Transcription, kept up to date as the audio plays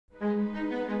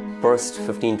first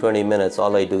 15-20 minutes,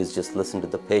 all I do is just listen to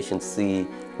the patient, see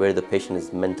where the patient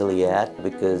is mentally at,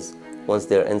 because once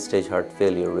they're end-stage heart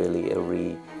failure, really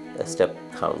every step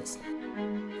counts.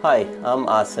 Hi, I'm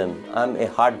Asim. I'm a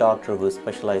heart doctor who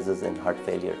specializes in heart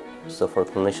failure. So for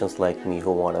clinicians like me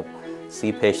who want to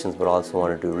see patients but also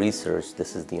want to do research,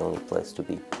 this is the only place to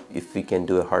be. If we can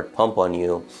do a heart pump on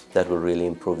you, that will really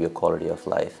improve your quality of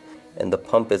life. And the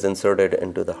pump is inserted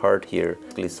into the heart here.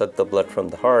 We suck the blood from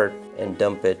the heart and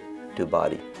dump it to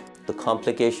body. The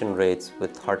complication rates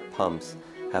with heart pumps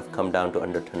have come down to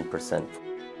under 10%.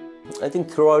 I think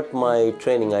throughout my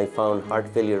training, I found heart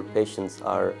failure patients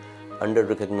are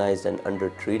under-recognized and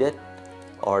under-treated,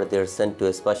 or they're sent to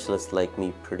a specialist like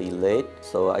me pretty late.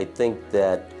 So I think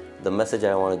that the message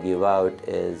I want to give out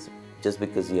is, just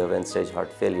because you have end-stage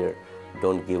heart failure,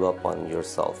 don't give up on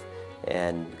yourself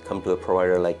and come to a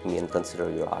provider like me and consider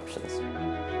your options.